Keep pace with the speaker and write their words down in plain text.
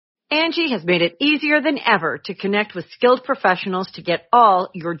Angie has made it easier than ever to connect with skilled professionals to get all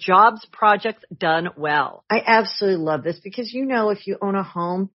your jobs projects done well. I absolutely love this because, if you own a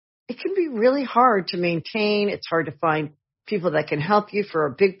home, it can be really hard to maintain. It's hard to find people that can help you for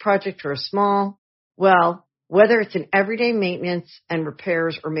a big project or a small. Well, whether it's in everyday maintenance and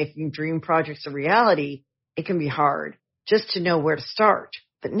repairs or making dream projects a reality, it can be hard just to know where to start.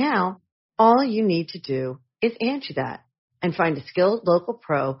 But now, all you need to do is Angie that and find a skilled local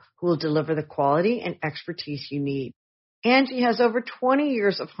pro who will deliver the quality and expertise you need. Angie has over 20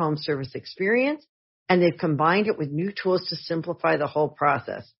 years of home service experience, and they've combined it with new tools to simplify the whole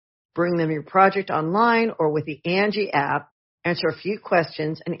process. Bring them your project online or with the Angie app, answer a few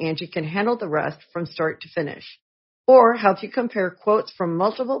questions, and Angie can handle the rest from start to finish. Or help you compare quotes from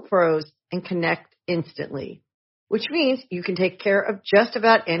multiple pros and connect instantly, which means you can take care of just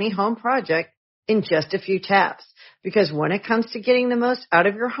about any home project in just a few taps. Because when it comes to getting the most out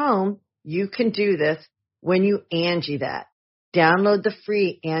of your home, you can do this when you Angie that. Download the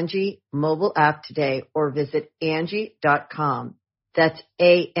free Angie mobile app today or visit Angie.com. That's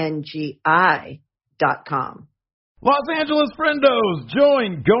ANGI.com. Los Angeles friendos,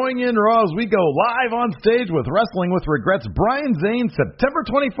 join Going In Raw as we go live on stage with Wrestling with Regrets Brian Zane September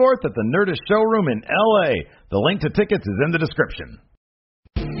 24th at the Nerdist Showroom in L.A. The link to tickets is in the description.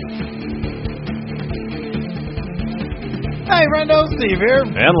 Hey, friendo, Steve here.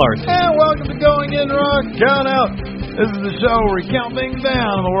 And Lars. And welcome to Going In Raw Countout. This is the show where we count things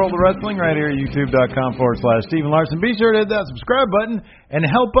down in the world of wrestling right here at youtube.com/Steve Larson. Be sure to hit that subscribe button and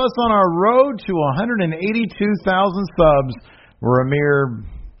help us on our road to 182,000 subs. We're a mere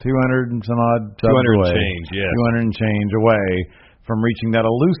 200 and some odd subs 200 away. Change, yes. 200 and change away from reaching that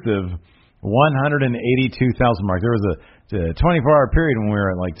elusive 182,000 mark. There was a 24-hour period when we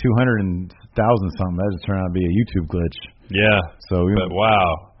were at like 200,000 something. That just turned out to be a YouTube glitch. Yeah. So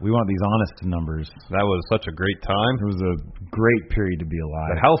wow. We want these honest numbers. That was such a great time. It was a great period to be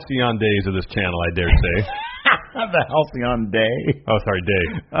alive. The halcyon days of this channel, I dare say. The halcyon day. Oh, sorry,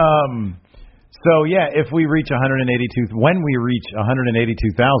 day. So yeah, if we reach 182,000,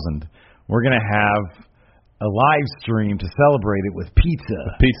 we're gonna have a live stream to celebrate it with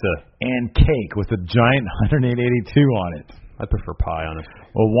pizza. And cake with a giant 182 on it. I prefer pie,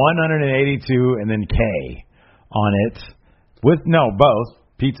 honestly. Well, 182 and then K on it. Both.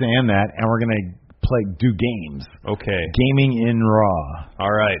 Pizza and that. And we're going to do games. Okay. Gaming in Raw. All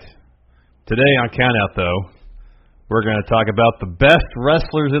right. Today on Countout, though, we're going to talk about the best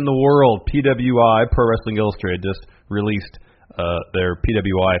wrestlers in the world. PWI, Pro Wrestling Illustrated, just released their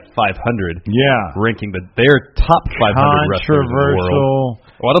PWI 500. Yeah. Ranking their top 500 wrestlers in the world.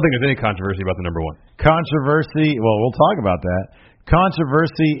 Well, I don't think there's any controversy about the number one. Controversy. Well, we'll talk about that.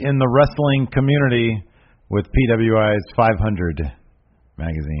 Controversy in the wrestling community with PWI's 500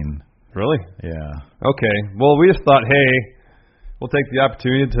 magazine. Really? Yeah. Okay. Well, we just thought, hey, we'll take the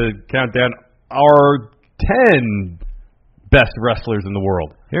opportunity to count down our 10 best wrestlers in the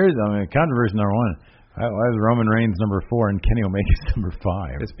world. Here's controversy number one. Why is Roman Reigns number 4 and Kenny Omega's number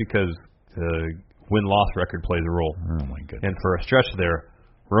 5? It's because the win-loss record plays a role. Oh, my goodness. And for a stretch there,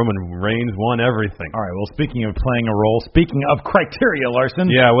 Roman Reigns won everything. All right, well, speaking of playing a role, speaking of criteria,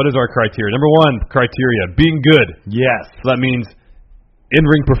 Larson. Yeah, what is our criteria? Number one criteria, being good. Yes. So that means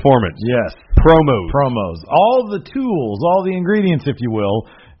in-ring performance. Yes. Promos. All the tools, all the ingredients, if you will,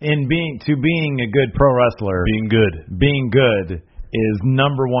 in being a good pro wrestler. Being good is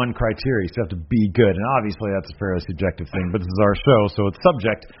number one criteria. So you have to be good. And obviously that's a fairly subjective thing, but this is our show, so it's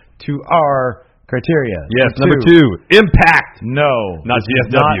subject to our criteria. Yes, number two, impact. No. Not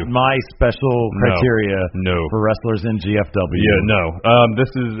GFW. Not my special criteria no. for wrestlers in GFW. Yeah, no.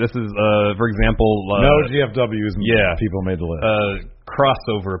 This is for example... no GFWs. Yeah. People made the list.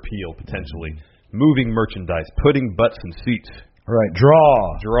 Crossover appeal, potentially. Moving merchandise. Putting butts in seats. Right.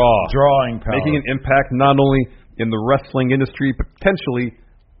 Drawing power. Making an impact not only in the wrestling industry, but potentially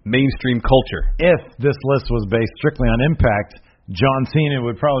mainstream culture. If this list was based strictly on impact, John Cena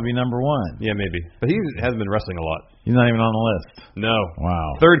would probably be number one. Yeah, maybe. But he hasn't been wrestling a lot. He's not even on the list. No.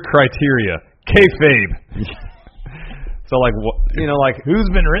 Wow. Third criteria, kayfabe. So, who's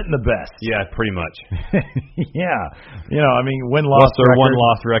been written the best? Yeah, pretty much. Yeah. Win-loss record.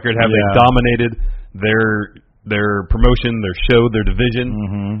 One-loss record. Have they dominated their promotion, their show, their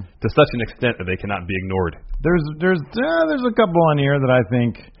division to such an extent that they cannot be ignored? There's a couple on here that I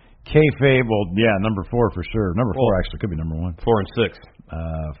think... Kayfabe, number 4 for sure. Number 4 actually could be number 1. 4 and 6.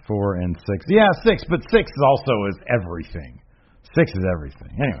 4 and 6. Yeah, 6, but 6 also is everything. 6 is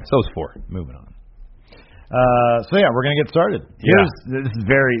everything. Anyway. So is 4. Moving on. We're going to get started.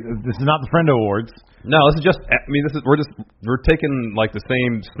 This is not the Friendo Awards. No, this is just. I mean, we're taking like the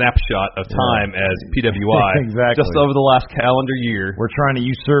same snapshot of time as PWI, exactly, just over the last calendar year. We're trying to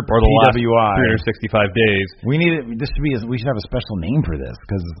usurp or the PWI. last 365 days. We need it. This should be. We should have a special name for this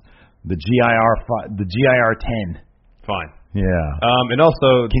because the GIR 10. Fine. Yeah. And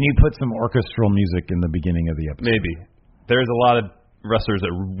also, can you put some orchestral music in the beginning of the episode? Maybe. There's a lot of wrestlers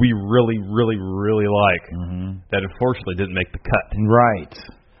that we really, really, really like that unfortunately didn't make the cut. Right.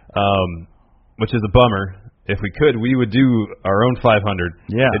 Which is a bummer. If we could, we would do our own 500.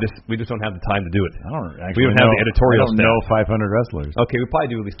 Yeah. We just don't have the time to do it. I don't actually we don't have the editorial I don't know 500 wrestlers. Okay, we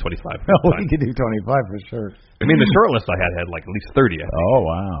probably do at least 25. We could do 25 for sure. I mean, the short list I had like at least 30, I think. Oh,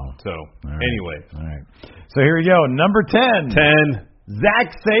 wow. So, anyway. All right. So here we go. Number 10. 10.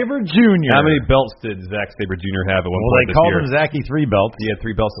 Zack Sabre Jr. How many belts did Zack Sabre Jr. have at one point they called him Zacky 3 belts. He had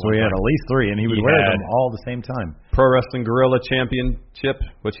 3 belts at so one he point. had at least 3, and he would wear them all at the same time. Pro Wrestling Guerrilla Championship,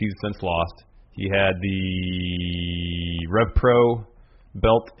 which he's since lost. He had the Rev Pro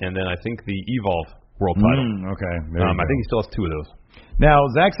belt, and then I think the Evolve World title. Okay. I think he still has 2 of those. Now,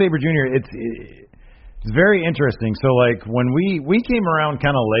 Zack Sabre Jr., it's very interesting. So, like, when we came around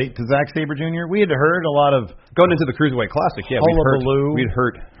kind of late to Zack Sabre Jr., we had heard a lot of... Going into the Cruiserweight Classic, yeah, we'd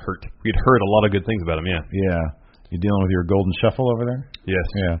heard a lot of good things about him, yeah. Yeah. You dealing with your golden shuffle over there? Yes.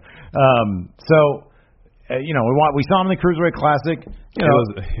 Yeah. We saw him in the Cruiserweight Classic.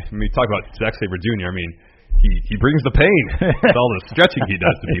 We talk about Zack Sabre Jr., I mean, he brings the pain with all the stretching he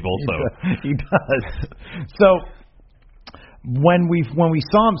does to people. So he does. So when we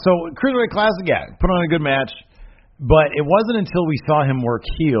saw him, so Cruiserweight Classic, put on a good match, but it wasn't until we saw him work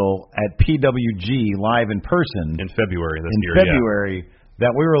heel at PWG live in person in February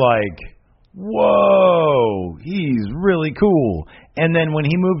that we were like, whoa, he's really cool. And then when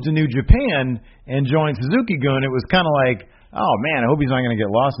he moved to New Japan and joined Suzuki-gun, it was kind of like, oh, man, I hope he's not going to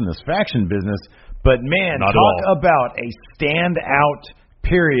get lost in this faction business. But, man, talk about a standout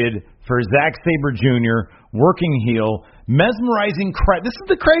period for Zack Sabre Jr., working heel, mesmerizing crowd. This is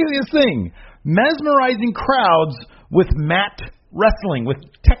the craziest thing. Mesmerizing crowds with mat wrestling, with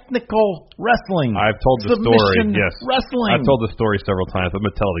technical wrestling. I've told the story, yes. Wrestling. I've told the story several times. I'm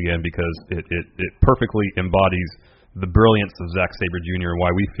going to tell it again because it perfectly embodies the brilliance of Zack Sabre Jr. and why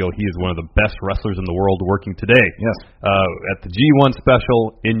we feel he is one of the best wrestlers in the world working today. Yes. At the G1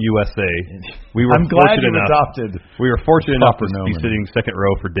 special in USA, we were I'm glad you enough, adopted. We were fortunate enough to be sitting second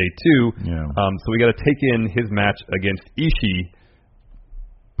row for day 2. Yeah. So we got to take in his match against Ishii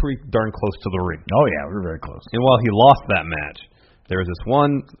pretty darn close to the ring. Oh, yeah, we were very close. And while he lost that match, there was this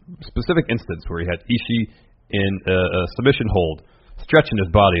one specific instance where he had Ishii in a submission hold, stretching his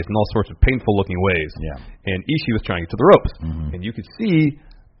body in all sorts of painful-looking ways. Yeah. And Ishii was trying to get to the ropes. And you could see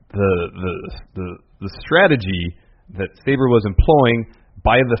the strategy that Sabre was employing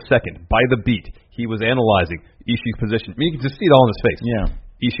by the second, by the beat. He was analyzing Ishii's position. I mean, you could just see it all in his face. Yeah.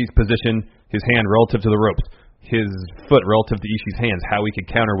 Ishii's position, his hand relative to the ropes, his foot relative to Ishii's hands, how he could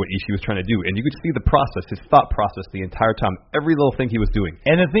counter what Ishii was trying to do. And you could see the process, his thought process the entire time, every little thing he was doing.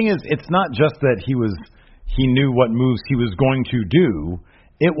 And the thing is, it's not just that he knew what moves he was going to do.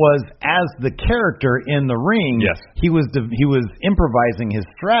 It was as the character in the ring, yes. he was improvising his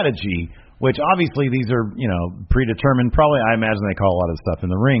strategy, which obviously these are, predetermined. Probably, I imagine they call a lot of stuff in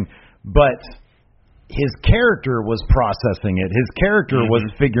the ring, but his character was processing it. His character was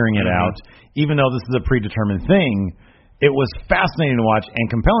figuring it out, even though this is a predetermined thing. It was fascinating to watch and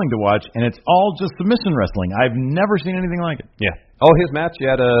compelling to watch, and it's all just submission wrestling. I've never seen anything like it. Yeah. Oh, his match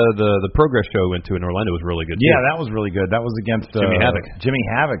at the Progress show went to in Orlando was really good, too. Yeah, that was really good. That was against Jimmy Havoc. Jimmy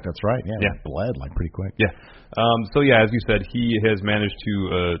Havoc, that's right. Yeah. Bled pretty quick. Yeah. So, as you said, he has managed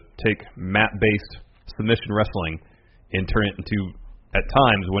to take mat-based submission wrestling and turn it into, at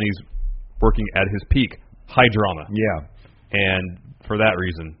times, when he's working at his peak, high drama. Yeah. And for that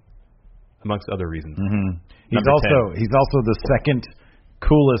reason, amongst other reasons. He's also the second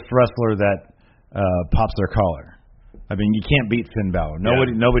coolest wrestler that pops their collar. I mean, you can't beat Finn Balor.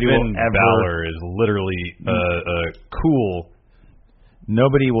 Nobody will ever. Balor is literally cool.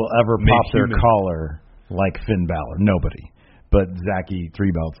 Nobody will ever pop their collar like Finn Balor. Nobody. But Zacky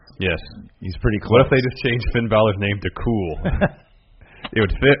 3 belts. Yes, he's pretty close. What if they just changed Finn Balor's name to Cool? It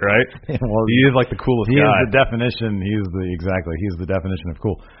would fit, right? Well, he is like the coolest guy. He is the definition. He's the definition of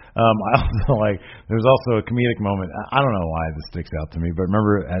cool. I also there's also a comedic moment. I don't know why this sticks out to me, but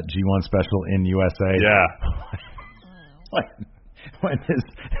remember at G1 special in USA? Yeah. when his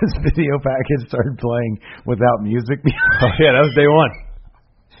video package started playing without music. Oh yeah, that was day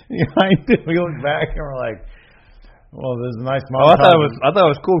 1. We look back and we're like, well, there's a nice montage. I thought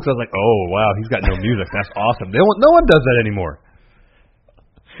it was cool because I was like, oh wow, he's got no music. That's awesome. No one does that anymore.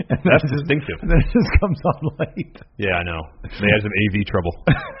 That's distinctive. And then it just comes on late. Yeah, I know. They had some AV trouble.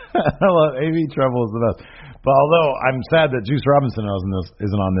 I love AV trouble is the best. But although I'm sad that Juice Robinson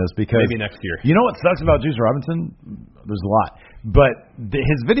isn't on this because maybe next year. You know what sucks about Juice Robinson? There's a lot, but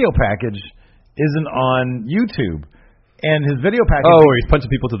his video package isn't on YouTube. And his video package. Oh, where he's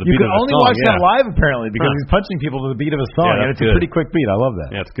punching people to the beat of a song. You can only watch that live apparently because he's punching people to the beat of a song, and it's good. a pretty quick beat. I love that.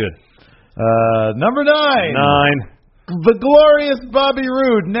 Yeah, it's good. Number 9. 9. The glorious Bobby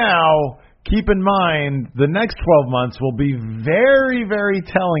Roode. Now, keep in mind, the next 12 months will be very, very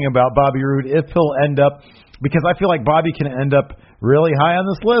telling about Bobby Roode if he'll end up, because I feel like Bobby can end up really high on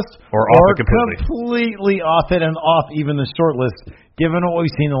this list or off it completely off it and off even the short list, given what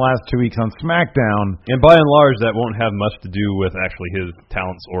we've seen the last 2 weeks on SmackDown. And by and large, that won't have much to do with actually his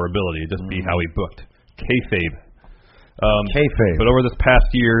talents or ability. It'll just be how he booked. Kayfabe. Kayfabe. But over this past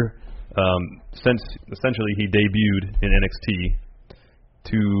year, since essentially he debuted in NXT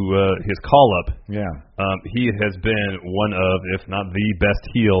to his call-up, he has been one of, if not the best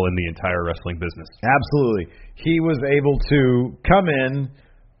heel in the entire wrestling business. Absolutely. He was able to come in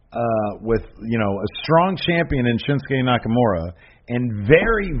with, a strong champion in Shinsuke Nakamura and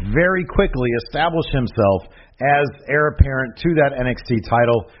very, very quickly establish himself as heir apparent to that NXT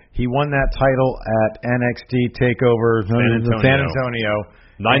title. He won that title at NXT TakeOver San Antonio.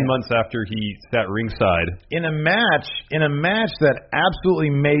 9 months after he sat ringside. In a match that absolutely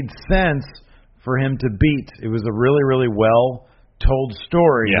made sense for him to beat. It was a really, really well told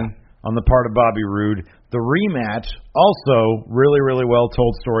story on the part of Bobby Roode. The rematch, also really, really well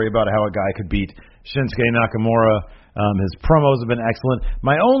told story about how a guy could beat Shinsuke Nakamura. His promos have been excellent.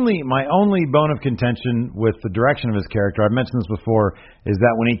 My only bone of contention with the direction of his character, I've mentioned this before, is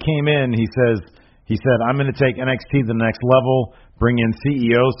that when he came in, he said, I'm going to take NXT to the next level, bring in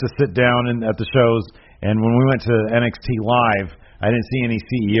CEOs to sit down at the shows. And when we went to NXT Live, I didn't see any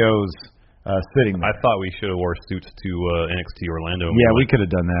CEOs sitting there. I thought we should have wore suits to NXT Orlando. Yeah, we could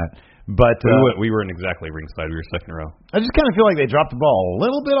have done that. But we weren't exactly ringside. We were second row. I just kind of feel like they dropped the ball a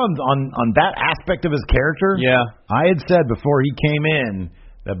little bit on that aspect of his character. Yeah. I had said before he came in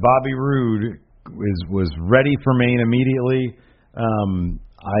that Bobby Roode was ready for Maine immediately.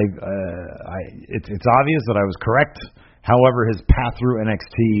 It's obvious that I was correct. However, his path through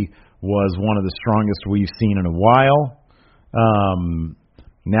NXT was one of the strongest we've seen in a while.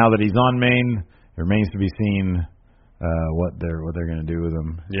 Now that he's on Maine, it remains to be seen what they're going to do with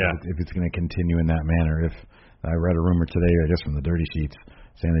him. Yeah. If it's going to continue in that manner. If I read a rumor today, I guess from the Dirty Sheets,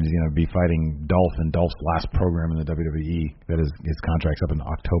 saying that he's going to be fighting Dolph in Dolph's last program in the WWE. That is, his contract's up in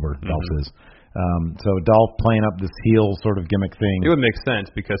October. Dolph is. So Dolph playing up this heel sort of gimmick thing. It would make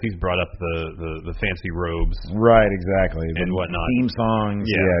sense because he's brought up the fancy robes. Right, exactly. And whatnot. Theme songs.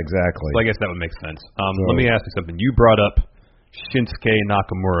 Yeah, exactly. So I guess that would make sense. Let me ask you something. You brought up Shinsuke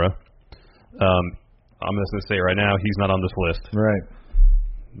Nakamura. I'm just going to say right now, he's not on this list. Right.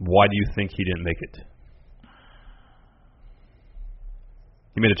 Why do you think he didn't make it?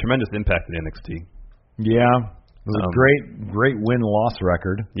 He made a tremendous impact in NXT. Yeah. It was a great win-loss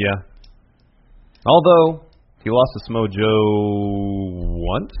record. Yeah. Although, he lost to Samoa Joe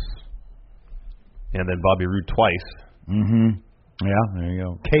once, and then Bobby Roode twice. Mm-hmm. Yeah, there you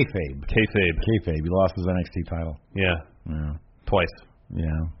go. Kayfabe. Kayfabe. He lost his NXT title. Yeah. Twice.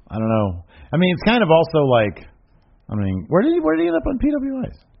 Yeah. I don't know. I mean, it's kind of also like, where did he end up on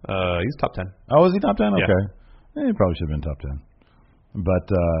PWIs? He's top 10. Oh, is he top 10? Yeah. Okay. He probably should have been top 10. But,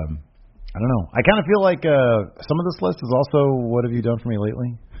 I don't know. I kind of feel like some of this list is also, what have you done for me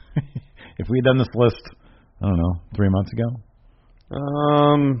lately? If we had done this list, I don't know, 3 months ago?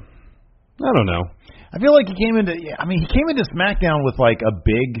 I don't know. I feel like he came into SmackDown with like a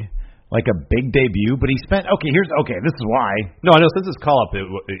big debut, but he spent, this is why. No, I know, since his call-up,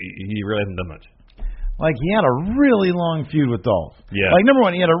 he really hasn't done much. Like, he had a really long feud with Dolph. Yeah. Like, number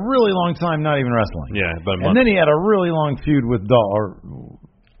one, he had a really long time not even wrestling. Yeah, about a month. And then he had a really long feud with Dolph.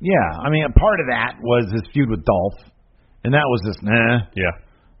 A part of that was his feud with Dolph, and that was just, nah. Yeah.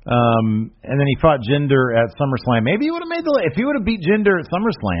 And then he fought Jinder at SummerSlam. Maybe he would have made the list. If he would have beat Jinder at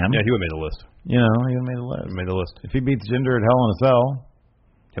SummerSlam. Yeah, he would have made the list. He would have made the list. If he beats Jinder at Hell in a Cell.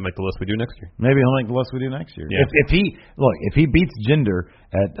 He'll make the list we do next year. Maybe he'll make the list we do next year. Yeah. If he beats Jinder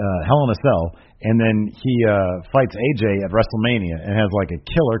at Hell in a Cell, and then he fights AJ at WrestleMania and has like a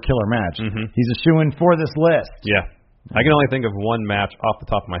killer match, he's a shoo-in for this list. Yeah. I can only think of one match off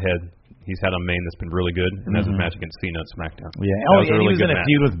the top of my head he's had on Maine that's been really good, and that's his match against Cena at SmackDown. Yeah. He was in a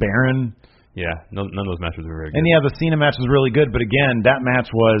feud with Baron. Yeah. None of those matches were very good. And the Cena match was really good, but again, that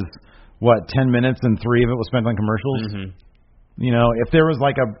match was 10 minutes, and 3 of it was spent on commercials. Mm-hmm. You know, if there was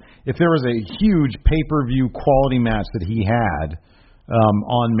a huge pay-per-view quality match that he had,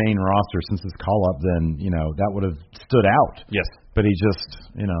 on main roster since his call-up, then, that would have stood out. Yes. But he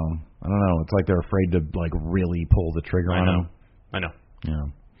just, I don't know. It's like they're afraid to, really pull the trigger on him. I know. Yeah.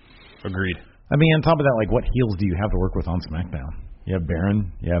 Agreed. I mean, on top of that, what heels do you have to work with on SmackDown? You have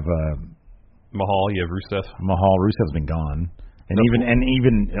Baron. You have Mahal. You have Rusev. Rusev's been gone. And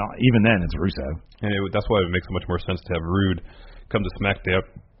even then, it's Rusev. And that's why it makes so much more sense to have Rude come to SmackDown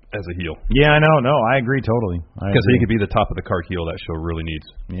as a heel. Yeah, I know. No, I agree totally. Because he could be the top of the card heel that show really needs.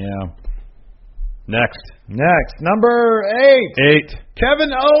 Yeah. Next, number 8.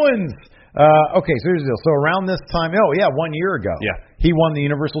 Kevin Owens. Okay, so here's the deal. So around this time, 1 year ago, he won the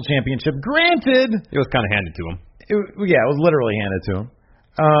Universal Championship. Granted, it was kind of handed to him. It was literally handed to him.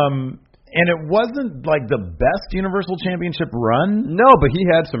 And it wasn't the best Universal Championship run. No, but he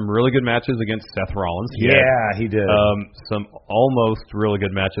had some really good matches against Seth Rollins. He did. Some almost really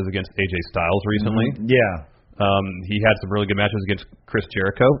good matches against AJ Styles recently. Mm-hmm. Yeah. He had some really good matches against Chris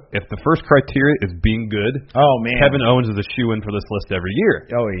Jericho. If the first criteria is being good, Kevin Owens is a shoo-in for this list every year.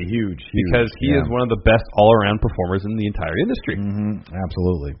 Oh, huge. Because he is one of the best all-around performers in the entire industry. Mm-hmm.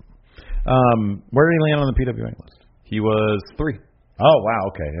 Absolutely. Where did he land on the PWA list? He was 3. Oh, wow.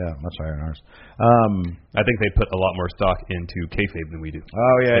 Okay, yeah, much higher than ours. I think they put a lot more stock into kayfabe than we do.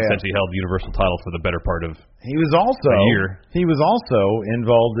 Oh, yeah, essentially held the Universal title for the better part of He was also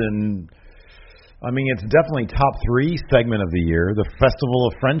involved in, it's definitely top 3 segment of the year, the Festival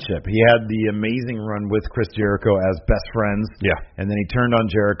of Friendship. He had the amazing run with Chris Jericho as best friends. Yeah. And then he turned on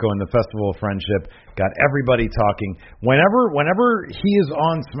Jericho in the Festival of Friendship, got everybody talking. Whenever he is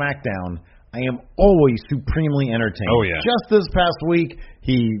on SmackDown, I am always supremely entertained. Oh, yeah. Just this past week,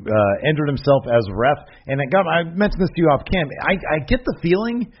 he entered himself as ref, and I mentioned this to you off cam. I get the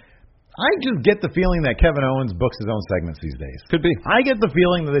feeling, that Kevin Owens books his own segments these days. Could be. I get the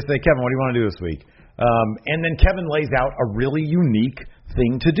feeling that they say, Kevin, what do you want to do this week? And then Kevin lays out a really unique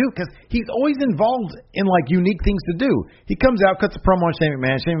thing to do, because he's always involved in unique things to do. He comes out, cuts a promo on Shane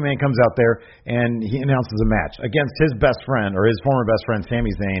McMahon. Shane McMahon comes out there and he announces a match against his best friend, or his former best friend,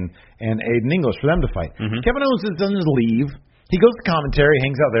 Sami Zayn, and Aiden English for them to fight. Mm-hmm. Kevin Owens just doesn't leave. He goes to commentary,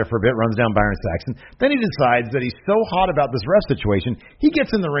 hangs out there for a bit, runs down Byron Saxton. Then he decides that he's so hot about this ref situation, he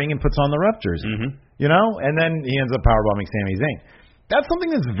gets in the ring and puts on the ref jersey. Mm-hmm. And then he ends up powerbombing Sami Zayn. That's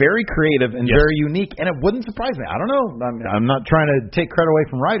something that's very creative and very unique, and it wouldn't surprise me. I don't know. I'm not trying to take credit away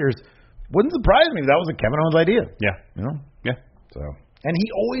from writers. Wouldn't surprise me if that was a Kevin Owens idea. Yeah. Yeah. So, and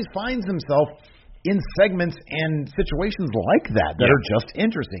he always finds himself in segments and situations like that are just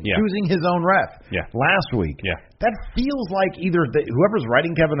interesting. Yeah. Choosing his own ref. Yeah. Last week. Yeah. That feels like either whoever's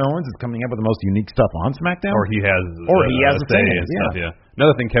writing Kevin Owens is coming up with the most unique stuff on SmackDown, or he has a say and stuff. Yeah.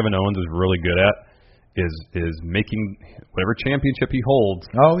 Another thing Kevin Owens is really good at is making whatever championship he holds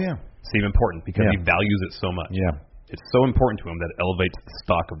seem important, because he values it so much. Yeah. It's so important to him that it elevates the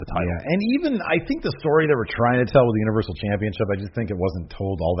stock of the title. Yeah, and even I think the story they were trying to tell with the Universal Championship, I just think it wasn't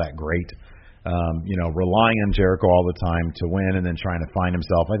told all that great. Relying on Jericho all the time to win and then trying to find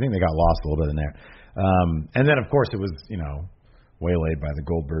himself. I think they got lost a little bit in there. And then, of course, it was, waylaid by the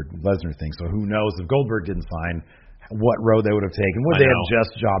Goldberg-Lesnar thing. So who knows if Goldberg didn't sign, what road they would have taken. Would they have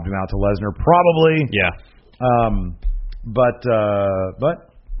just jobbed him out to Lesnar? Probably. Yeah. But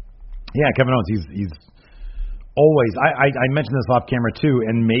yeah, Kevin Owens, he's always, I mentioned this off camera too,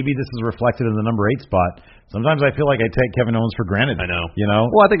 and maybe this is reflected in the number 8 spot. Sometimes I feel like I take Kevin Owens for granted. I know.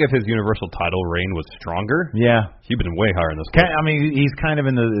 Well, I think if his Universal title reign was stronger, he'd been way higher in this. He's kind of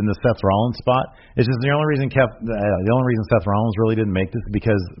in the Seth Rollins spot. It's just the only reason Seth Rollins really didn't make this,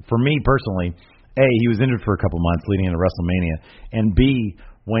 because for me personally, A, he was injured for a couple months leading into WrestleMania, and B,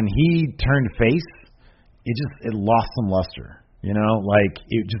 when he turned face, it lost some luster.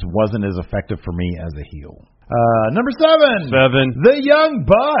 It just wasn't as effective for me as a heel. Number 7. The Young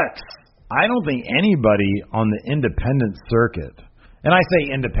Bucks. I don't think anybody on the independent circuit, and I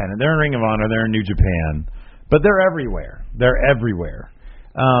say independent, they're in Ring of Honor, they're in New Japan, but they're everywhere.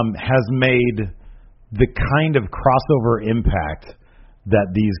 Has made the kind of crossover impact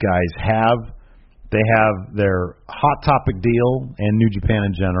that these guys have. They have their Hot Topic deal and New Japan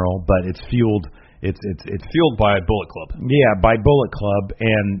in general, but it's fueled. It's fueled by Bullet Club. Yeah, by Bullet Club,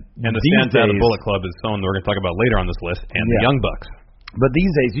 and the standout of Bullet Club is someone we're going to talk about later on this list, and the Young Bucks. But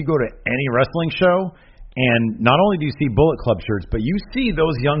these days, you go to any wrestling show, and not only do you see Bullet Club shirts, but you see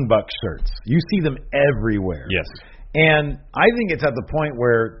those Young Bucks shirts. You see them everywhere. Yes. And I think it's at the point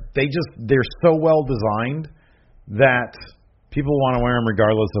where they're so well designed that people want to wear them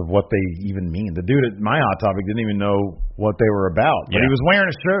regardless of what they even mean. The dude at my Hot Topic didn't even know what they were about, but he was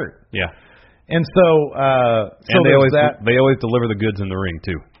wearing a shirt. Yeah. And so, they always deliver the goods in the ring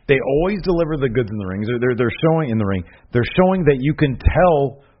too. They always deliver the goods in the ring. They're showing in the ring. They're showing that you can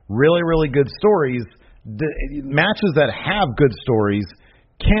tell really, really good stories. The matches that have good stories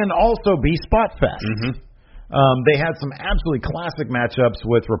can also be spot fest. They had some absolutely classic matchups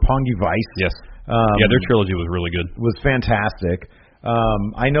with Roppongi Vice. Yes. Their trilogy was really good. Was fantastic.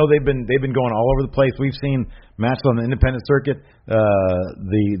 I know they've been going all over the place. We've seen matches on the independent circuit,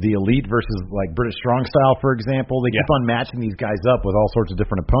 the Elite versus like British Strong Style, for example. They keep on matching these guys up with all sorts of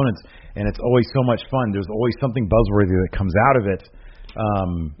different opponents, and it's always so much fun. There's always something buzzworthy that comes out of it.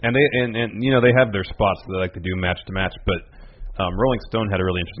 And they have their spots that they like to do match to match, but Rolling Stone had a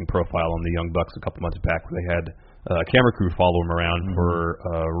really interesting profile on the Young Bucks a couple months back where they had a camera crew follow them around for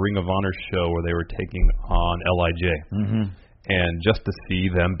a Ring of Honor show where they were taking on LIJ. And just to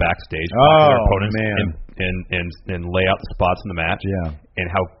see them backstage their opponents and lay out the spots in the match and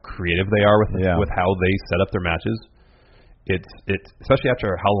how creative they are with how they set up their matches. It's especially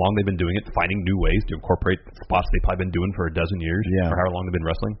after how long they've been doing it, finding new ways to incorporate spots they've probably been doing for a dozen years, or however long they've been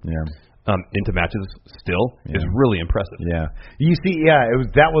wrestling, into matches still is really impressive. You see,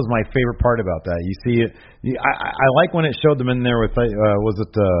 that was my favorite part about that. You see it. I like when it showed them in there with was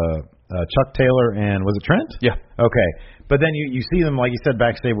it Chuck Taylor and was it Trent? Yeah. Okay, but then you see them like you said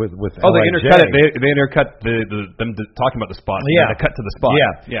backstage with they intercut it. They intercut them talking about the spot. They cut to the spot.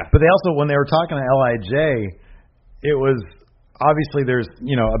 But they also when they were talking to LIJ. It was obviously there's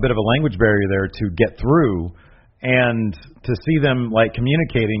a bit of a language barrier there to get through, and to see them like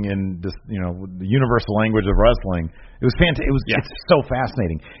communicating in this the universal language of wrestling, it was fantastic. It's so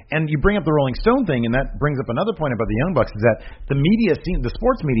fascinating. And you bring up the Rolling Stone thing, and that brings up another point about the Young Bucks is that the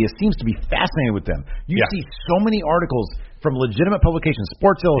sports media seems to be fascinated with them. You see so many articles from legitimate publications,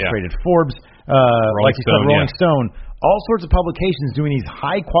 Sports Illustrated, Forbes, Rolling Stone, all sorts of publications doing these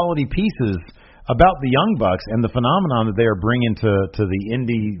high quality pieces about the Young Bucks and the phenomenon that they are bringing to the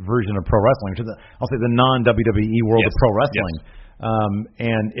indie version of pro wrestling, I'll say the non-WWE world of pro wrestling.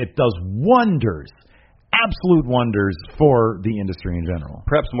 And it does wonders, absolute wonders for the industry in general.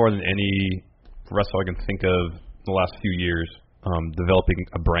 Perhaps more than any wrestler I can think of in the last few years, developing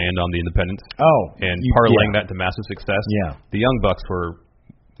a brand on the independents and parlaying that to massive success. The Young Bucks were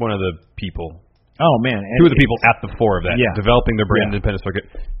one of the people. Oh, man. Two of the people at the fore of that, developing their brand independent circuit,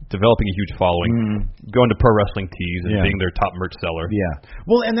 developing a huge following, going to Pro Wrestling Tees and being their top merch seller.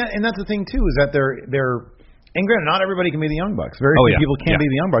 Well, and that's the thing, too, is that they're and granted, not everybody can be the Young Bucks. Very few people can be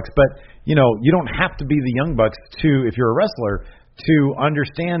the Young Bucks, but, you don't have to be the Young Bucks if you're a wrestler, to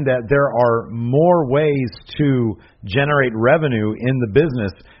understand that there are more ways to generate revenue in the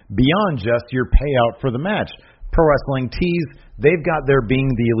business beyond just your payout for the match. Pro Wrestling Tees, they've got their Being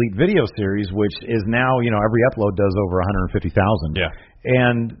the Elite video series, which is now, every upload does over 150,000.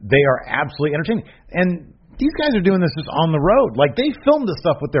 And they are absolutely entertaining. And these guys are doing this just on the road. Like, they filmed this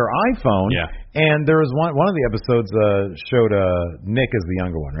stuff with their iPhone. And there was one of the episodes showed Nick as the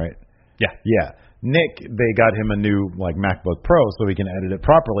younger one, right? Nick, they got him a new MacBook Pro so he can edit it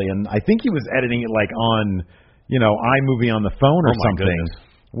properly. And I think he was editing it on, iMovie on the phone or something.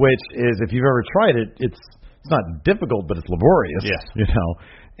 Which is, if you've ever tried it, it's not difficult, but it's laborious.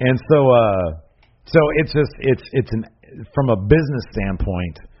 And so it's just from a business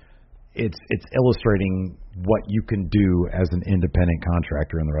standpoint, it's illustrating what you can do as an independent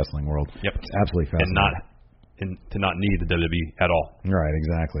contractor in the wrestling world. It's absolutely fascinating. And to not need the WWE at all. Right,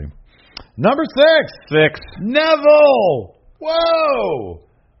 exactly. Number 6. Neville. Whoa.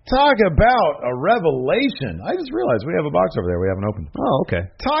 Talk about a revelation. I just realized we have a box over there we haven't opened. Oh, okay.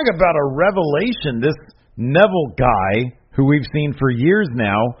 Talk about a revelation. This Neville guy, who we've seen for years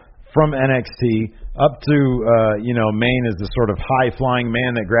now, from NXT up to Maine as the sort of high-flying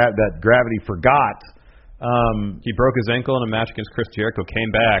man that gravity forgot. He broke his ankle in a match against Chris Jericho,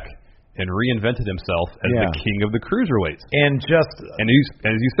 came back, and reinvented himself as the king of the cruiserweights. And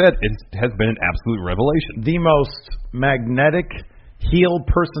as you said, it has been an absolute revelation. The most magnetic heel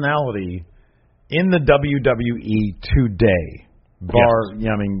personality in the WWE today,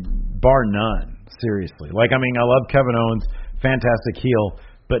 bar none. Seriously. I love Kevin Owens, fantastic heel,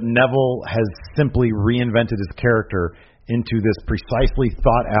 but Neville has simply reinvented his character into this precisely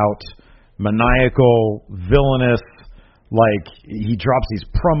thought out, maniacal, villainous, he drops these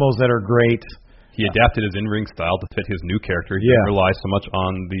promos that are great. He adapted his in-ring style to fit his new character. He didn't rely so much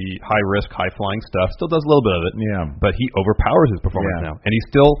on the high-risk, high-flying stuff. Still does a little bit of it. But he overpowers his performance now. And he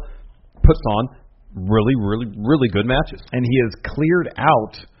still puts on really, really, really good matches. And he has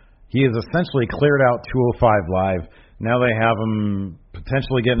essentially cleared out 205 Live. Now they have him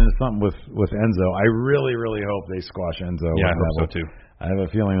potentially getting into something with Enzo. I really, really hope they squash Enzo. Yeah, I hope so too. I have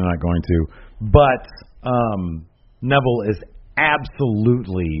a feeling they're not going to. But Neville is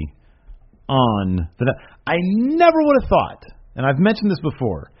absolutely on the. I never would have thought, and I've mentioned this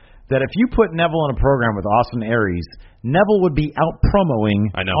before, that if you put Neville on a program with Austin Aries, Neville would be out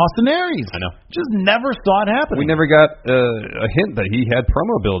promoting Austin Aries. I know. Just never saw it happen. We never got a hint that he had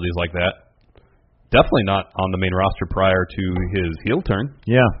promo abilities like that. Definitely not on the main roster prior to his heel turn.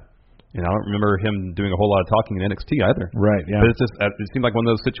 Yeah. And I don't remember him doing a whole lot of talking in NXT either. Right, yeah. But it seemed like one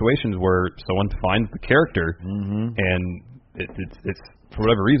of those situations where someone finds the character and it's for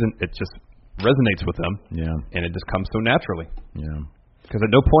whatever reason, it just resonates with them. Yeah. And it just comes so naturally. Yeah. Because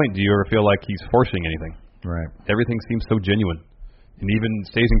at no point do you ever feel like he's forcing anything. Right. Everything seems so genuine. And even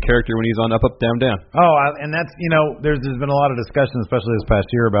stays in character when he's on up, down, down. Oh, and that's, there's been a lot of discussion, especially this past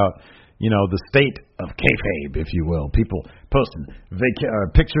year, about the state of kayfabe, if you will. People posting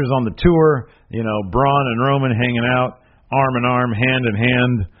pictures on the tour, Braun and Roman hanging out, arm in arm, hand in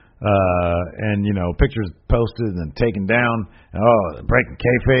hand, and, pictures posted and taken down. Oh, breaking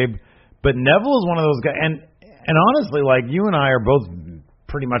kayfabe. But Neville is one of those guys, and honestly, like, you and I are both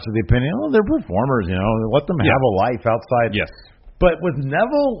pretty much of the opinion, they're performers, let them have a life outside. Yes. But with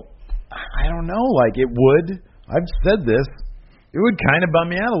Neville, I don't know, like, I've said this, it would kind of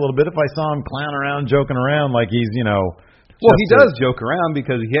bum me out a little bit if I saw him clown around, joking around like he's, Well, he does joke around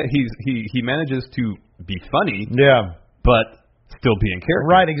because he manages to be funny. Yeah. But still be in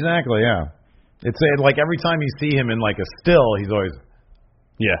character. Right, exactly, yeah. It's like every time you see him in like a still, he's always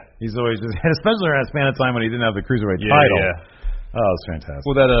just, especially around a span of time when he didn't have the Cruiserweight title. Yeah. Oh, it's fantastic.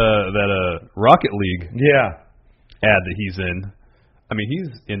 Well, that Rocket League ad that he's in, I mean, he's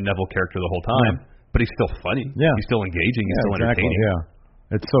in Neville character the whole time. But he's still funny. Yeah. He's still engaging. He's still entertaining.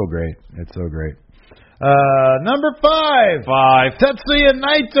 Yeah. It's so great. It's so great. Number 5. Tetsuya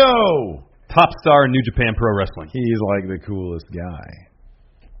Naito. Top star in New Japan Pro Wrestling. He's like the coolest guy.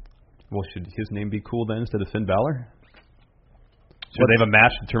 Well, should his name be cool then instead of Finn Balor? Should they have a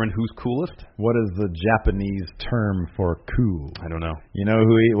match to determine who's coolest? What is the Japanese term for cool? I don't know. You know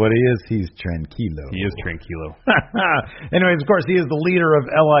what he is? He's tranquilo. He is tranquilo. Anyways, of course, he is the leader of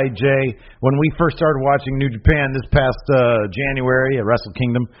LIJ. When we first started watching New Japan this past January at Wrestle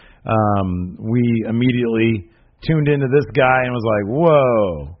Kingdom, we immediately tuned into this guy and was like,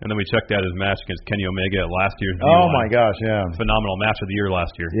 whoa. And then we checked out his match against Kenny Omega at last year's G1. Oh, my gosh, yeah. Phenomenal match of the year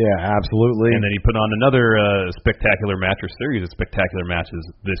last year. Yeah, absolutely. And then he put on another spectacular match or series of spectacular matches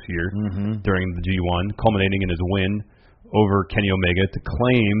this year during the G1, culminating in his win over Kenny Omega to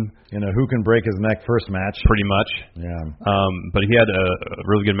claim who can break his neck first match. Pretty much. Yeah. But he had a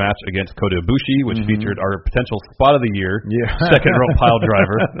really good match against Kota Ibushi, which featured our potential spot of the year, second rope pile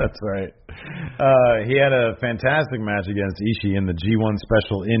driver. That's right. He had a fantastic match against Ishii in the G1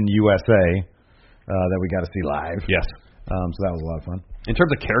 special in USA that we got to see live. Yes. So that was a lot of fun. In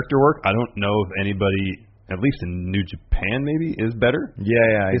terms of character work, I don't know if anybody, at least in New Japan maybe, is better.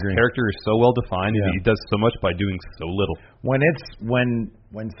 Yeah, I agree. His character is so well defined, and he does so much by doing so little.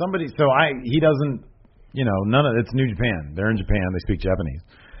 When somebody, he doesn't, none of it's New Japan. They're in Japan. They speak Japanese.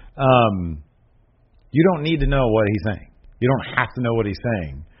 You don't need to know what he's saying. You don't have to know what he's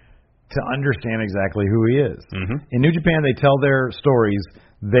saying to understand exactly who he is. In New Japan, they tell their stories.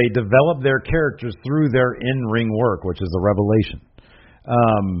 They develop their characters through their in-ring work, which is a revelation.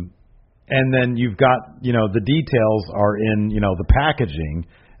 And then you've got, the details are in, the packaging.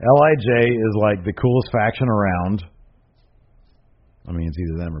 LIJ is like the coolest faction around. I mean, it's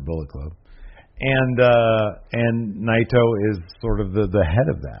either them or Bullet Club. And Naito is sort of the head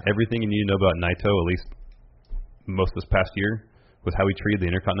of that. Everything you need to know about Naito, at least most of this past year, was how he treated the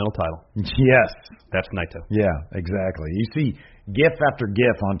Intercontinental title. Yes. That's Naito. Yeah, exactly. You see GIF after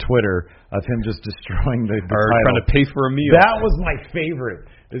GIF on Twitter of him just destroying the title. Trying to pay for a meal. That was my favorite,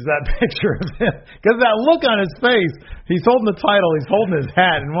 is that picture of him. Because that look on his face, he's holding the title, he's holding his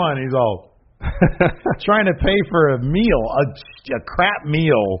hat in one, he's all trying to pay for a meal, a crap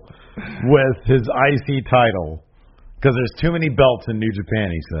meal with his IC title. Because there's too many belts in New Japan,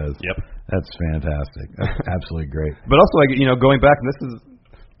 he says. Yep. That's fantastic. That's absolutely great. But also, going back, and this is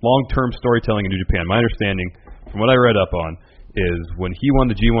long-term storytelling in New Japan. My understanding, from what I read up on, is when he won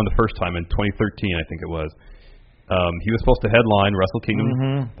the G1 the first time in 2013, I think it was, he was supposed to headline Wrestle Kingdom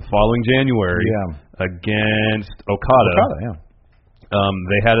the following January against Okada. Yeah.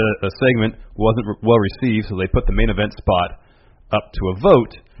 They had a segment, wasn't well received, so they put the main event spot up to a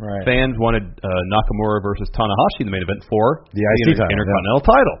vote. Right. Fans wanted Nakamura versus Tanahashi, the main event, for the IC title, Intercontinental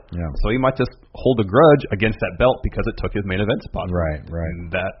title. Yeah. So he might just hold a grudge against that belt because it took his main event spot. Right.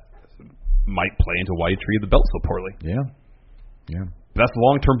 And that might play into why he treated the belt so poorly. Yeah. But that's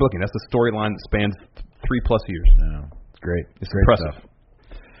long-term booking. That's the storyline that spans 3+ years. Yeah. It's great. It's great impressive stuff.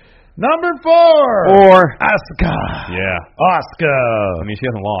 Number 4. Asuka. Yeah. Asuka. I mean, she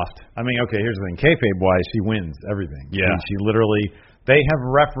hasn't lost. I mean, okay, here's the thing. Kayfabe-wise, she wins everything. Yeah. She literally, they have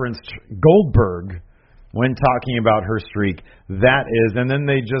referenced Goldberg when talking about her streak. That is, and then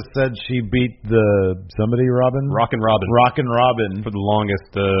they just said she beat somebody, Robin? Rockin' Robin. Rockin' Robin. For the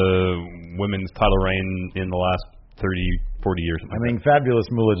longest women's title reign in the last 30, 40 years. I mean, Fabulous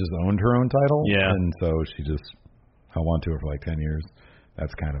Moolah just owned her own title. Yeah. And so she just held on to it for like 10 years.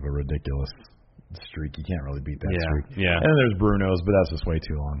 That's kind of a ridiculous streak. You can't really beat that streak. Yeah. And then there's Bruno's, but that's just way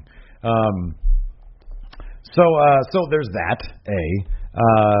too long. So there's that,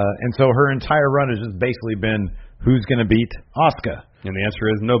 and so her entire run has just basically been who's going to beat Asuka. And the answer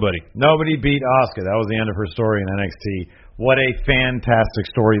is nobody. Nobody beat Asuka. That was the end of her story in NXT. What a fantastic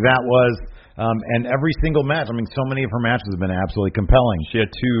story that was. And every single match, I mean, so many of her matches have been absolutely compelling. She had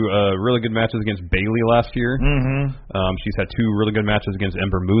 2 really good matches against Bayley last year. Mm-hmm. She's had 2 really good matches against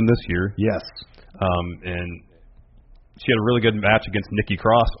Ember Moon this year. Yes. And she had a really good match against Nikki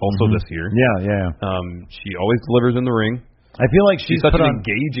Cross also this year. Yeah. She always delivers in the ring. I feel like she's such put an on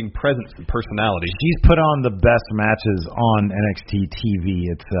engaging presence and personality. She's put on the best matches on NXT TV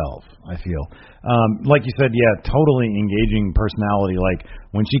itself, I feel. Like you said, yeah, totally engaging personality. Like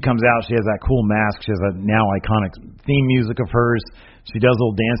when she comes out, she has that cool mask. She has that now iconic theme music of hers. She does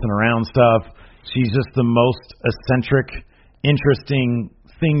little dancing around stuff. She's just the most eccentric, interesting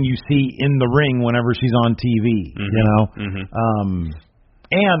thing you see in the ring whenever she's on TV, you know? Mm-hmm.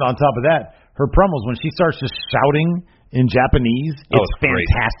 And on top of that, her promos, when she starts just shouting in Japanese, it's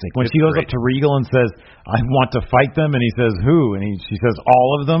fantastic. When she goes up to Regal and says, I want to fight them, and he says, who? And she says,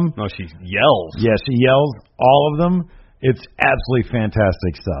 all of them. No, she yells. Yeah, she yells, all of them. It's absolutely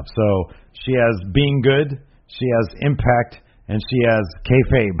fantastic stuff. So she has being good, she has impact, and she has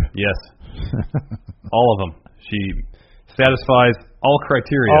kayfabe. Yes. All of them. She satisfies all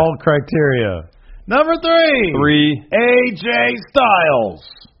criteria. All criteria. Number 3. AJ Styles.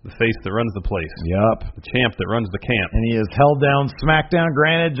 The face that runs the place. Yep. The champ that runs the camp. And he has held down SmackDown.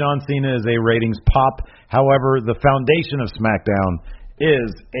 Granted, John Cena is a ratings pop. However, the foundation of SmackDown is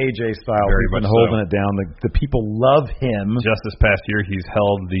AJ Styles. Very He's been much holding it down. The people love him. Just this past year, he's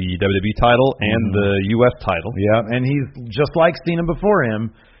held the WWE title and the U.S. title. Yeah, and he's just like Cena before him.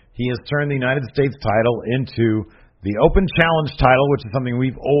 He has turned the United States title into the Open Challenge title, which is something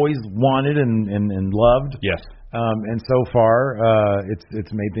we've always wanted and loved. Yes. And so far,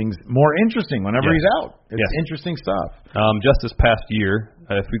 it's made things more interesting whenever he's out. It's interesting stuff. Just this past year,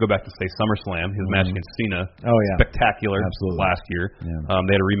 if we go back to, say, SummerSlam, his match against Cena, spectacular. Absolutely. Last year. Yeah.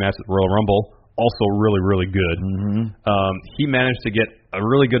 They had a rematch at Royal Rumble, also really, really good. He managed to get a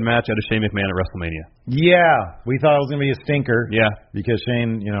really good match out of Shane McMahon at WrestleMania. Yeah, we thought it was going to be a stinker. Yeah. Because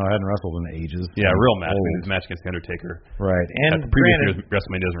Shane, hadn't wrestled in ages. Yeah, real match. I mean, his match against The Undertaker. Right. And at the previous year's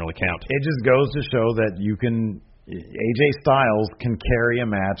WrestleMania doesn't really count. It just goes to show that AJ Styles can carry a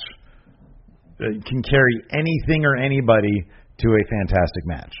match, can carry anything or anybody to a fantastic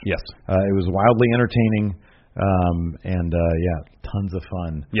match. Yes. It was wildly entertaining, and tons of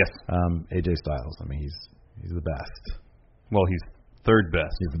fun. Yes. AJ Styles, I mean, he's the best. Well, he's third best.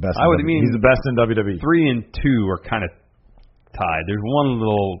 He's the best. He's the best in WWE. 3 and 2 are kind of tied. There's one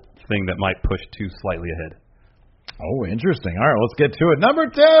little thing that might push 2 slightly ahead. Oh, interesting. All right, let's get to it. Number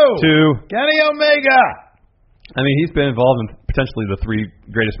 2. Kenny Omega. I mean, he's been involved in potentially the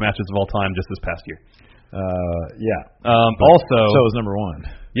 3 greatest matches of all time just this past year. Also, so is number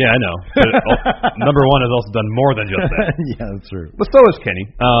 1. Yeah, I know. But number 1 has also done more than just that. Yeah, that's true. But so is Kenny.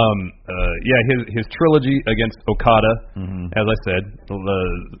 His trilogy against Okada, as I said,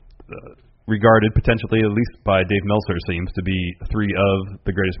 regarded potentially, at least by Dave Meltzer, seems to be 3 of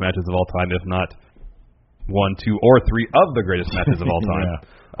the greatest matches of all time, if not 1, 2, or 3 of the greatest matches of all time.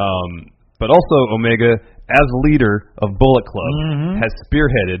 But also Omega, as leader of Bullet Club, has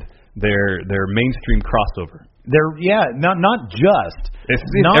spearheaded their mainstream crossover. Not just.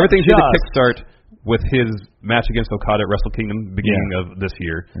 Everything seemed to kickstart with his match against Okada at Wrestle Kingdom beginning of this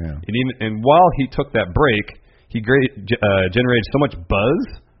year. Yeah. And while he took that break, he generated so much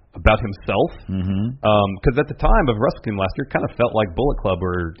buzz about himself. Because at the time of Wrestle Kingdom last year, it kind of felt like Bullet Club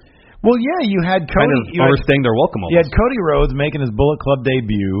were... Well, yeah, you had Cody... overstaying their welcome almost. You had Cody Rhodes making his Bullet Club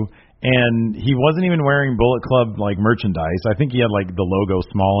debut, and he wasn't even wearing Bullet Club merchandise. I think he had the logo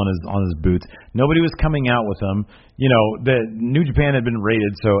small on his boots. Nobody was coming out with him. The New Japan had been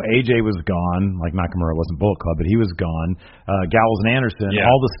raided, so AJ was gone. Nakamura wasn't Bullet Club, but he was gone. Gallows and Anderson,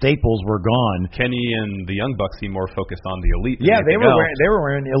 all the staples were gone. Kenny and the Young Bucks seemed more focused on the Elite. Yeah, they were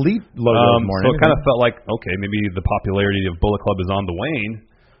wearing Elite logos more. So it kind of felt like, okay, maybe the popularity of Bullet Club is on the wane.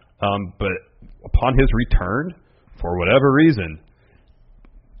 But upon his return, for whatever reason,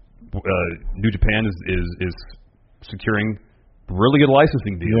 New Japan is securing really good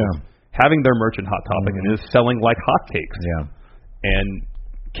licensing deals, having their merch in Hot Topic, and is selling like hotcakes. Yeah. And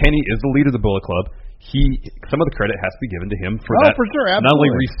Kenny is the leader of the Bullet Club. Some of the credit has to be given to him for that. For sure, absolutely. Not only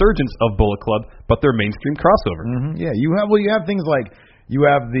resurgence of Bullet Club, but their mainstream crossover. Yeah, you have things like you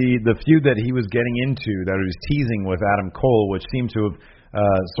have the feud that he was getting into that he was teasing with Adam Cole, which seemed to have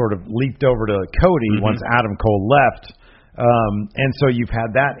sort of leaped over to Cody once Adam Cole left. And so you've had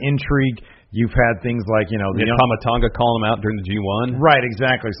that intrigue. You've had things like, the Tama Tonga calling him out during the G1. Right,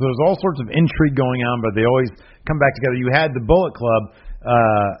 exactly. So there's all sorts of intrigue going on, but they always come back together. You had the Bullet Club.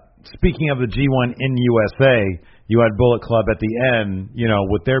 Speaking of the G1 in USA, you had Bullet Club at the end,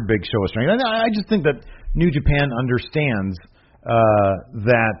 with their big show of strength. And I just think that New Japan understands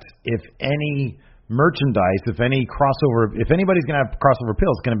that if any merchandise, if any crossover, if anybody's going to have crossover appeal,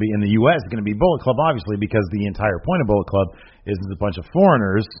 it's going to be in the U.S., it's going to be Bullet Club, obviously, because the entire point of Bullet Club is a bunch of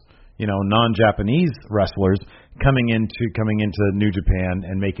foreigners, non-Japanese wrestlers coming into New Japan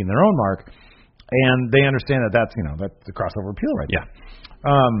and making their own mark. And they understand that that's the crossover appeal right there.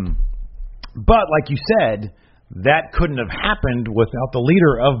 But like you said, that couldn't have happened without the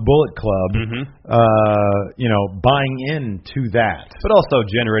leader of Bullet Club, buying into that. But also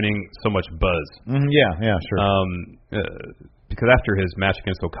generating so much buzz. Yeah, sure. Because after his match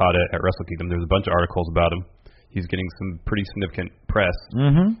against Okada at Wrestle Kingdom, there's a bunch of articles about him. He's getting some pretty significant press.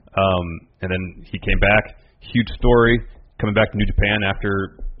 And then he came back, huge story, coming back to New Japan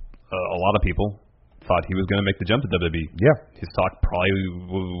after a lot of people thought he was going to make the jump to WWE. Yeah. His stock probably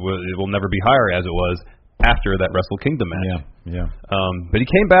will never be higher as it was after that Wrestle Kingdom match. Yeah. But he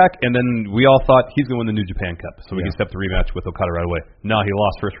came back, and then we all thought he's going to win the New Japan Cup, so we can step the rematch with Okada right away. No, he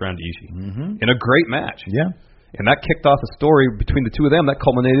lost first round to Ishii in a great match. Yeah. And that kicked off a story between the two of them that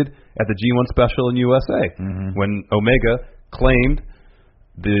culminated at the G1 special in USA when Omega claimed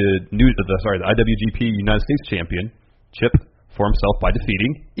the IWGP United States Championship for himself by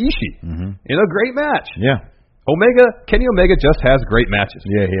defeating Ishii in a great match. Yeah. Kenny Omega just has great matches.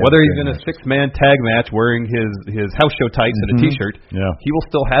 Yeah, whether he's in a 6-man tag match wearing his house show tights and a T-shirt, he will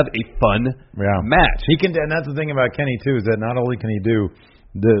still have a fun match. He can, and that's the thing about Kenny too, is that not only can he do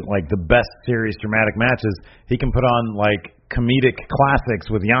the best serious dramatic matches, he can put on like comedic classics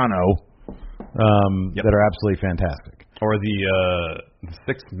with Yano that are absolutely fantastic. Or the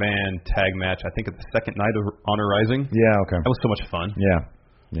 6-man tag match, I think at the second night of Honor Rising. Yeah, okay. That was so much fun.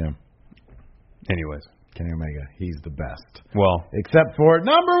 Yeah. Anyways. Kenny Omega, he's the best. Well, except for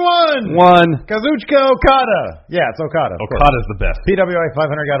number one, Kazuchika Okada. Yeah, it's Okada. Okada's the best. PWI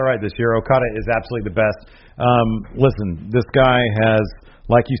 500 got it right this year. Okada is absolutely the best. Listen, this guy has,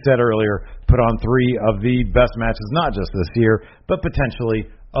 like you said earlier, put on 3 of the best matches, not just this year, but potentially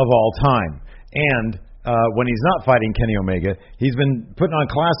of all time. And when he's not fighting Kenny Omega, he's been putting on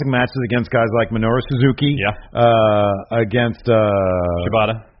classic matches against guys like Minoru Suzuki, against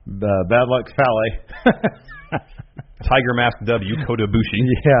Shibata. Bad Luck Fale. Tiger Mask W, Kota Ibushi.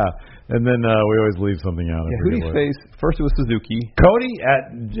 Yeah, and then we always leave something out. Who did he face? First it was Suzuki. Cody at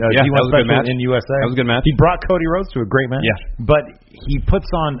G1 Special in USA. That was a good match. He brought Cody Rhodes to a great match. Yeah. But he puts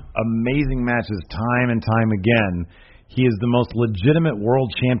on amazing matches time and time again. He is the most legitimate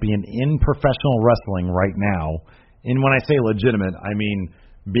world champion in professional wrestling right now. And when I say legitimate, I mean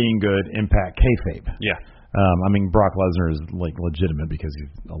being good, Impact, kayfabe. Yeah. Brock Lesnar is like legitimate because he's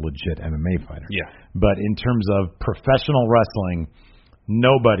a legit MMA fighter. Yeah. But in terms of professional wrestling,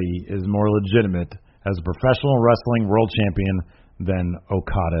 nobody is more legitimate as a professional wrestling world champion than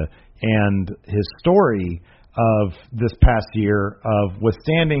Okada. And his story of this past year of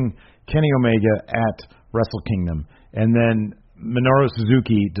withstanding Kenny Omega at Wrestle Kingdom, and then Minoru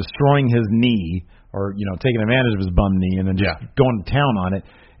Suzuki destroying his knee, or taking advantage of his bum knee, and then just going to town on it.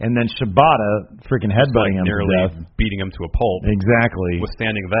 And then Shibata freaking headbutting him nearly to death. Beating him to a pulp. Exactly.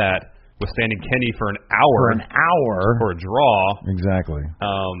 Withstanding Kenny for an hour. For a draw. Exactly.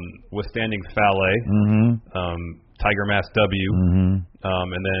 Withstanding Fale. Tiger Mask W.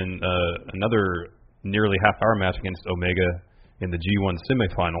 And then another nearly half-hour match against Omega in the G1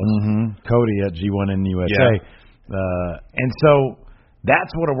 semifinals. Cody at G1 in USA. Yeah. And so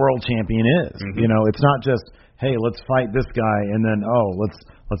that's what a world champion is. It's not just, hey, let's fight this guy, and then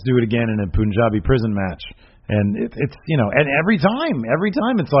let's do it again in a Punjabi prison match. And it's and every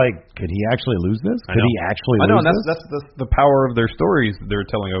time it's like, could he actually lose this? Could he actually lose this? That's the power of their stories they're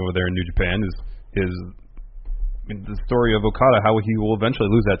telling over there in New Japan is the story of Okada, how he will eventually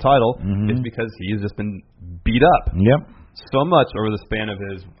lose that title is because he has just been beat up. Yep. so much over the span of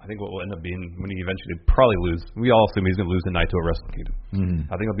his, I think what will end up being when he eventually probably lose. We all assume he's going to lose the Naito Wrestle Kingdom.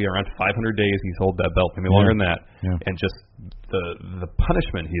 I think it'll be around 500 days he's hold that belt, maybe longer than that. And just the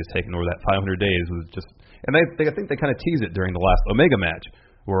punishment he has taken over that 500 days was just, and I think they kind of teased it during the last Omega match,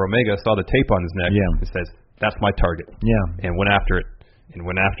 where Omega saw the tape on his neck and says, "That's my target." And went after it, and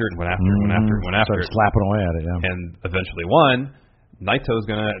went after it, and went after it, and went after it, and went after it. Slapping away at it, and eventually won. Naito's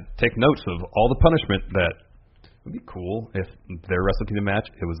going to take notes of all the punishment that. It would be cool if their Wrestle Kingdom match,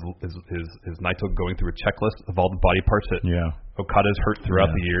 it was his Naito going through a checklist of all the body parts that Okada's hurt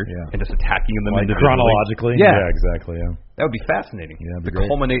throughout the year and just attacking them like individually. Chronologically? Yeah, exactly. That would be fascinating. To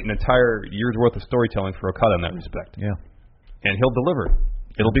culminate an entire year's worth of storytelling for Okada in that respect. And he'll deliver.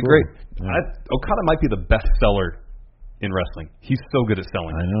 It'll be great. Okada might be the best seller in wrestling. He's so good at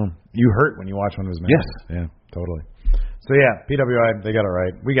selling. I know. You hurt when you watch one of his matches. Yes. Yeah, totally. So, PWI, they got it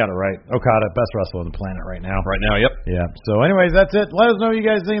right. We got it right. Okada, best wrestler on the planet right now. Right now, yep. Yeah. So, anyways, that's it. Let us know what you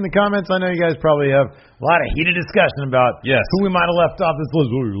guys think in the comments. I know you guys probably have a lot of heated discussion about who we might have left off this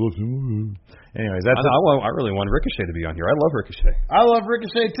list. Anyways, that's it. I really want Ricochet to be on here. I love Ricochet. I love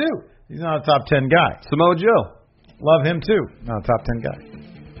Ricochet, too. He's not a top 10 guy. Samoa Joe. Love him, too. Not a top 10 guy.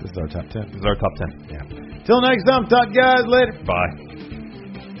 This is our top 10. This is our top 10. Yeah. Till next time, top guys. Later. Bye.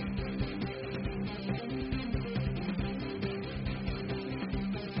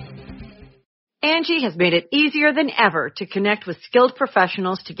 Angie has made it easier than ever to connect with skilled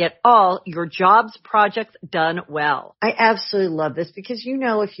professionals to get all your jobs projects done well. I absolutely love this because,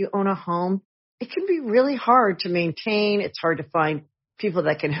 if you own a home, it can be really hard to maintain. It's hard to find people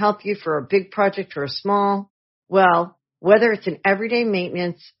that can help you for a big project or a small. Well, whether it's in everyday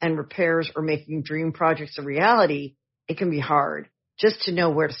maintenance and repairs or making dream projects a reality, it can be hard just to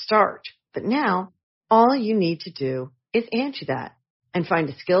know where to start. But now, all you need to do is Angie that and find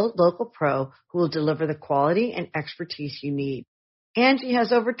a skilled local pro who will deliver the quality and expertise you need. Angie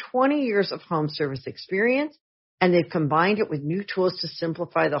has over 20 years of home service experience, and they've combined it with new tools to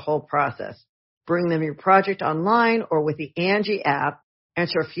simplify the whole process. Bring them your project online or with the Angie app,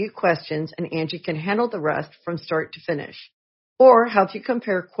 answer a few questions, and Angie can handle the rest from start to finish. Or help you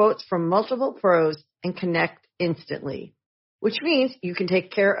compare quotes from multiple pros and connect instantly, which means you can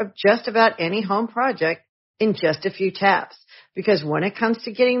take care of just about any home project in just a few taps. Because when it comes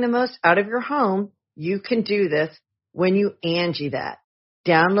to getting the most out of your home, you can do this when you Angie that.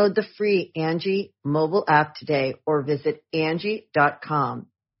 Download the free Angie mobile app today or visit Angie.com.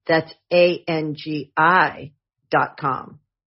 That's ANGI.com.